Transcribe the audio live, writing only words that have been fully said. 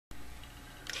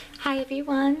Hi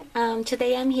everyone,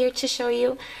 today I'm here to show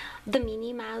you the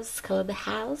Minnie Mouse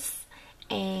Clubhouse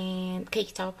and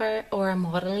cake topper or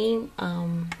modeling.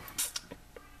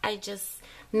 I just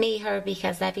made her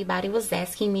because everybody was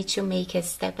asking me to make a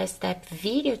step-by-step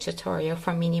video tutorial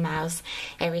for Minnie Mouse.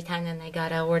 Every time that I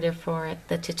got an order for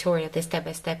the tutorial, the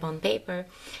step-by-step on paper,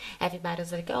 everybody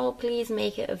was like, oh, please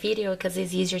make a video because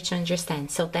it's easier to understand.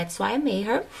 So that's why I made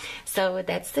her. So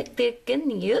that's the good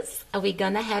news. We're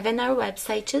gonna have on our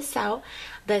website to sell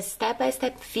the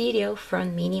step-by-step video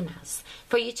from Minnie Mouse.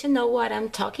 For you to know what I'm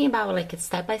talking about, like a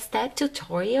step-by-step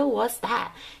tutorial, what's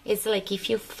that? It's like if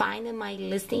you find in my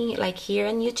listing, like here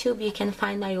on YouTube, you can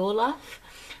find my Olaf,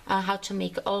 how to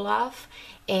make Olaf,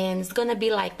 and it's gonna be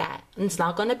like that. It's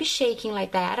not gonna be shaking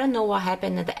like that. I don't know what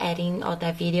happened at the editing of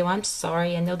that video. I'm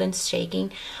sorry, I know that it's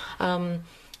shaking,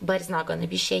 but it's not gonna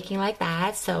be shaking like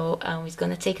that. So it's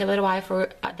gonna take a little while for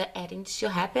the editing to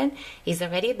happen. It's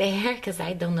already there because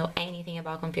I don't know anything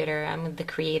about computer. I'm the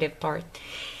creative part.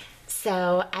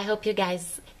 So I hope you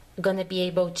guys gonna be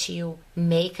able to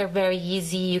make her very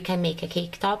easy. You can make a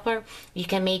cake topper. You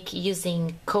can make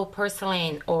using cold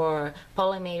porcelain or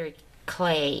polymeric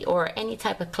clay or any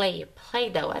type of clay.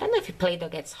 Play-doh. I don't know if Play-doh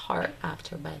gets hard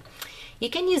after, but you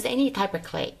can use any type of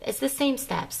clay. It's the same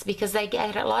steps because I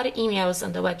get a lot of emails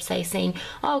on the website saying,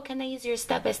 oh, can I use your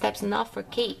step-by-steps not for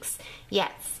cakes?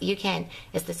 Yes, you can.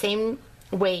 It's the same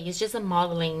way. It's just a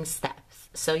modeling steps.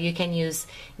 So you can use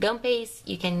gum paste,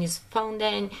 you can use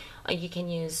fondant, or you can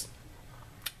use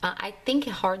I think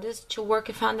it's hardest to work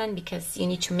with fondant because you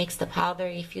need to mix the powder.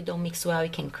 If you don't mix well,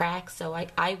 it can crack. So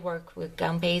I work with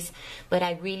gum paste, but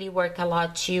I really work a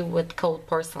lot too with cold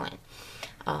porcelain.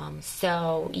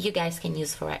 So you guys can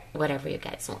use for whatever you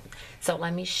guys want. So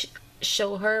let me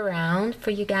show her around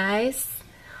for you guys.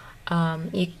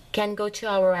 You can go to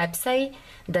our website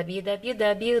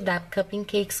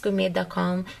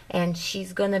www.cupandcakesgourmet.com and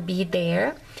she's gonna be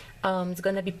there. It's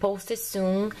gonna be posted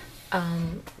soon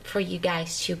for you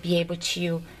guys to be able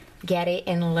to get it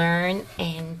and learn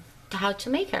and how to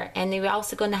make her. And we're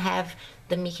also gonna have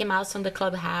the Mickey Mouse on the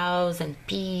Clubhouse and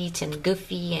Peach and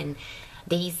Goofy and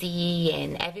Daisy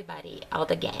and everybody, all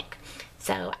the gang.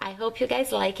 So I hope you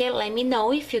guys like it. Let me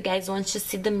know if you guys want to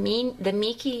see the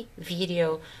Mickey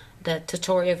video, the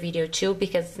tutorial video too,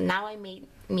 because now I made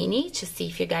Minnie to see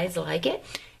if you guys like it.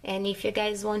 And if you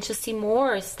guys want to see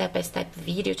more step-by-step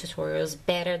video tutorials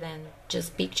better than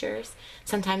just pictures,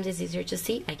 sometimes it's easier to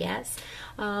see, I guess.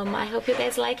 I hope you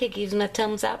guys like it. Give me a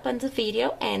thumbs up on the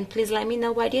video and please let me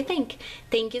know what you think.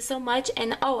 Thank you so much.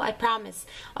 And oh, I promise,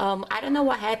 I don't know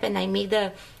what happened. I made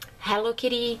the Hello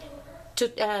Kitty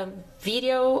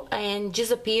video and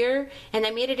disappear, and I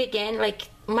made it again. Like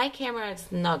my camera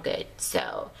is not good,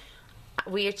 so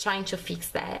we are trying to fix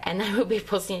that, and I will be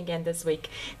posting again this week.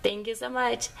 Thank you so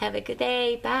much. Have a good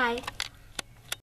day. Bye.